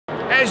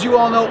As you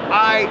all know,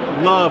 I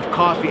love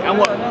coffee, and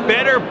what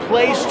better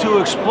place to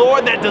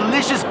explore that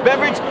delicious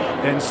beverage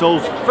than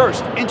Seoul's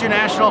first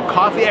International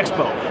Coffee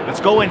Expo. Let's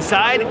go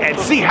inside and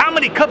see how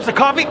many cups of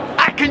coffee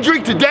I can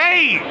drink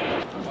today!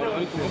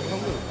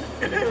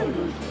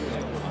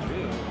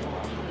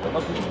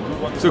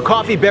 So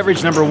coffee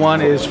beverage number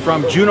one is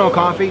from Juno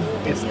Coffee.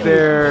 It's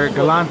their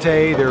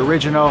Galante, their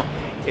original.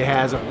 It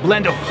has a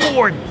blend of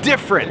 4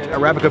 different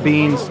Arabica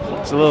beans.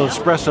 It's a little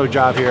espresso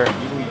job here.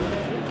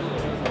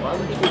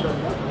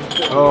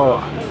 Oh,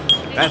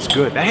 that's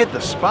good. That hit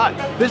the spot.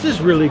 This is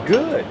really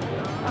good.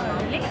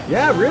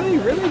 Yeah, really,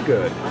 really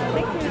good.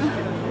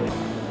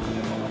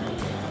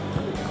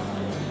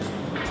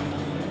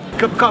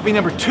 Cup of coffee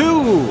number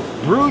 2,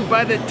 brewed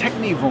by the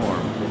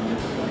Technivorm.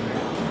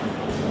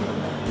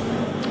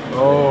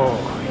 Oh,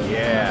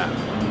 yeah.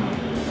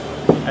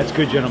 That's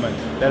good, gentlemen.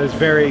 That is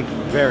very,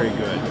 very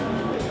good.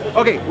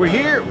 Okay, we're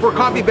here for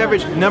coffee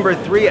beverage number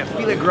 3 at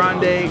Fila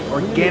Grande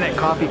Organic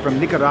Coffee from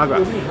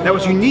Nicaragua. Now,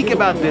 what's unique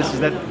about this is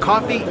that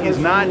coffee is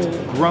not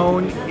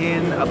grown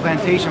in a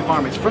plantation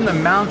farm. It's from the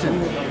mountain.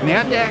 And they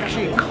have to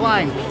actually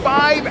climb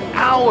 5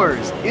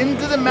 hours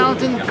into the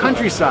mountain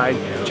countryside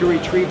to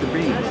retrieve the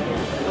beans.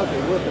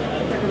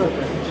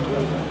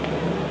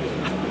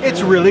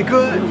 It's really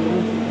good.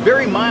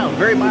 Very mild,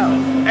 very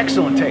mild.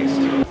 Excellent taste.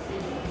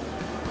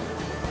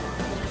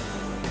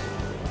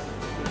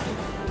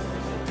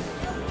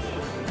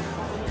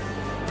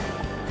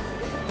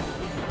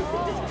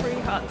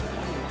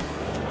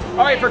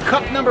 All right, for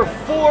cup number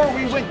 4,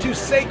 we went to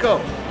Seiko.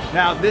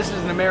 Now, this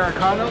is an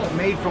Americano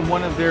made from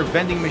one of their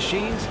vending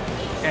machines,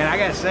 and I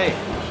gotta say,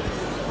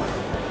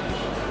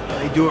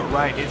 they do it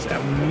right. It's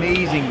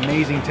amazing,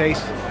 amazing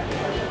taste.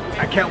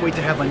 I can't wait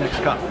to have my next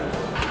cup.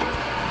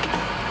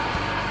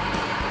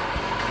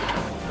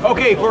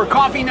 Okay, for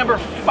coffee number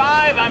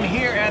 5, I'm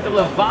here at the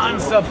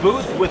Lavanza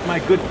booth with my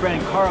good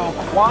friend Carl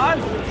Kwan,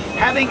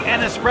 having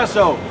an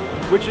espresso,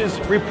 which is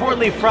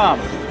reportedly from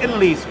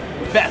Italy's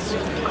best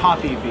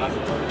coffee bean.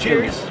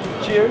 Cheers.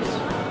 Cheers.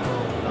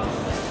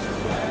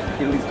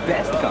 Italy's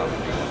best coffee.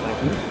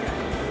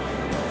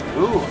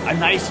 Ooh, a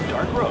nice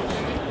dark roast.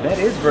 That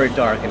is very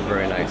dark and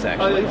very nice,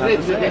 actually. Very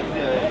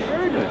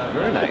good,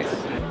 very nice.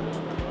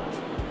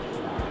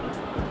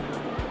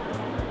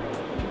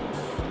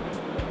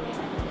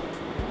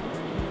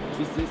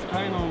 This is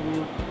kind of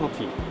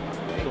coffee.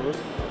 Okay.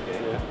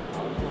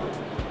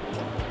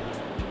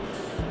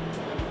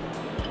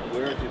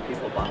 Where do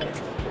people buy it?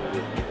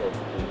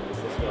 Is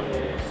this one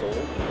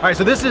sold? All right,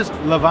 so this is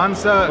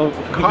Lavanza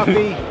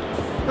coffee.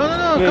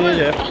 No, come on.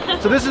 Yeah.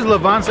 So this is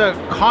Lavanza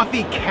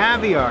coffee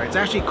caviar. It's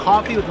actually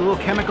coffee with a little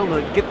chemical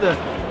to get the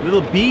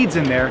little beads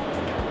in there.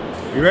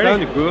 You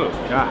ready? Sounds good.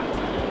 Yeah.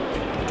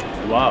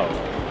 Wow.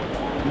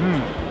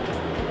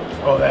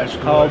 Oh, that's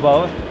good. How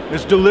about?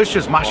 It's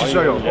delicious.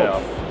 Mashisoyo. Yeah.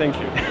 Thank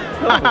you.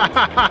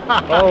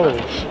 Oh.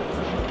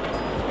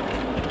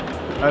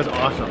 That's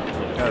awesome.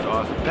 That is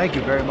awesome. Thank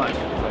you very much.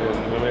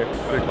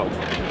 Welcome.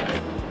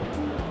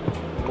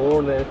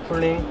 More than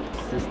cooling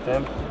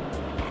system.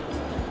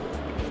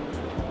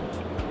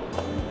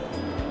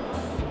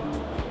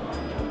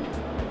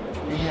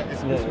 Yeah,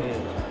 it's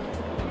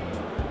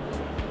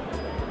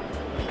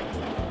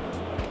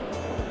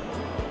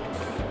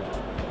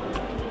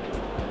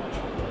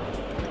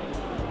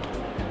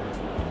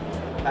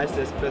Iced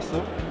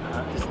espresso.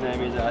 His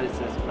name is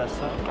Iced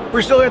Espresso.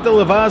 We're still at the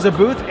Lavanza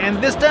booth,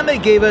 and this time they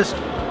gave us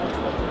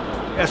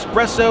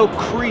espresso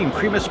cream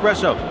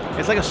espresso.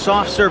 It's like a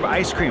soft serve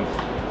ice cream,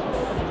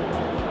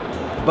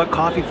 but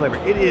coffee flavor.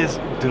 It is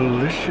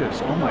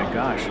delicious. Oh my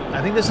gosh.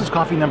 I think this is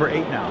coffee number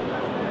 8 now.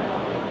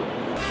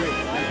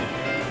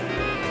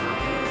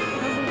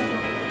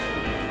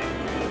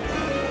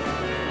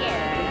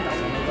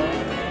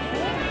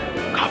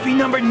 Coffee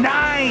number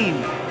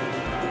 9.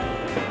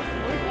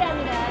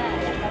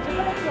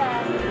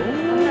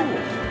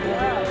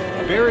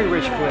 Very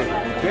rich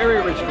flavor.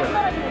 Very rich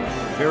flavor.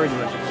 Very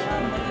delicious.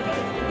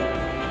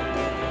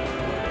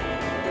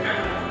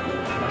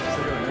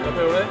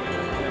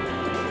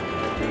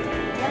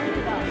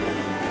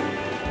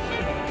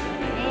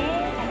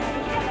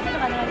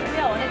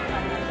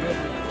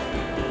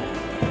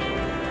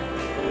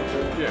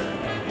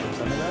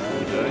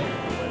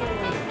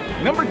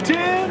 Number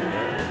 10.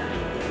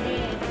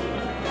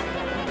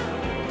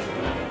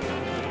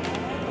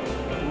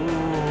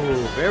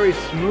 Ooh, very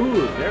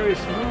smooth, very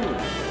smooth.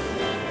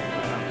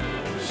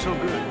 So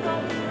good.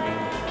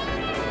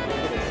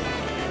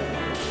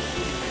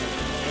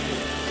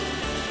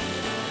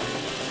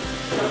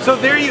 So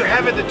there you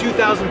have it, the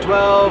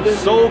 2012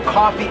 Seoul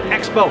Coffee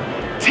Expo.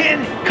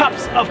 10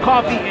 cups of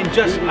coffee in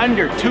just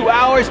under 2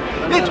 hours.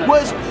 It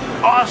was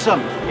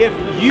awesome. If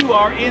you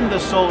are in the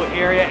Seoul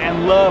area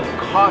and love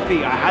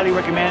coffee, I highly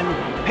recommend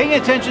paying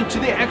attention to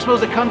the expos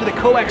that come to the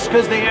COEX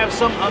because they have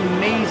some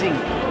amazing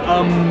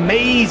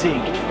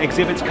amazing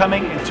exhibits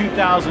coming in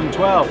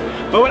 2012.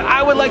 But what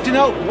I would like to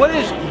know, what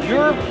is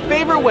your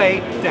favorite way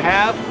to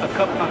have a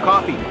cup of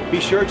coffee? Be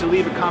sure to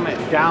leave a comment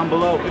down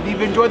below. If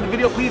you've enjoyed the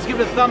video, please give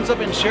it a thumbs up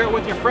and share it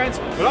with your friends.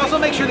 But also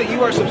make sure that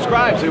you are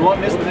subscribed so you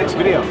won't miss the next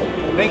video.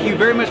 Thank you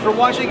very much for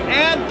watching,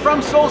 and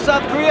from Seoul,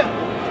 South Korea,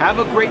 have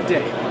a great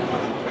day.